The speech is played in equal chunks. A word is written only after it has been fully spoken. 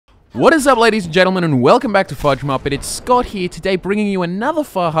What is up, ladies and gentlemen, and welcome back to FudgeMuppet. It's Scott here today, bringing you another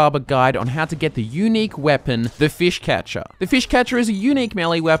Far Harbor guide on how to get the unique weapon, the Fish Catcher. The Fish Catcher is a unique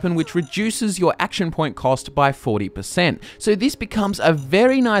melee weapon which reduces your action point cost by 40%, so this becomes a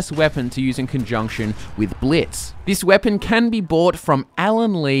very nice weapon to use in conjunction with Blitz. This weapon can be bought from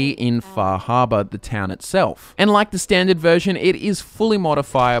Alan Lee in Far Harbor, the town itself. And like the standard version, it is fully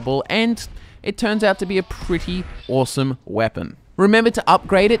modifiable, and it turns out to be a pretty awesome weapon. Remember to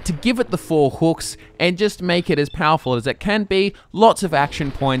upgrade it, to give it the 4 hooks, and just make it as powerful as it can be. Lots of action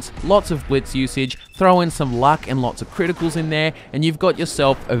points, lots of blitz usage, throw in some luck and lots of criticals in there, and you've got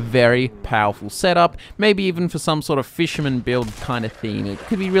yourself a very powerful setup, maybe even for some sort of fisherman build kind of theme. It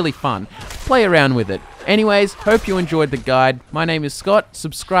could be really fun. Play around with it. Anyways, hope you enjoyed the guide. My name is Scott,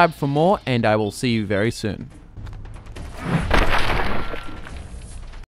 subscribe for more, and I will see you very soon.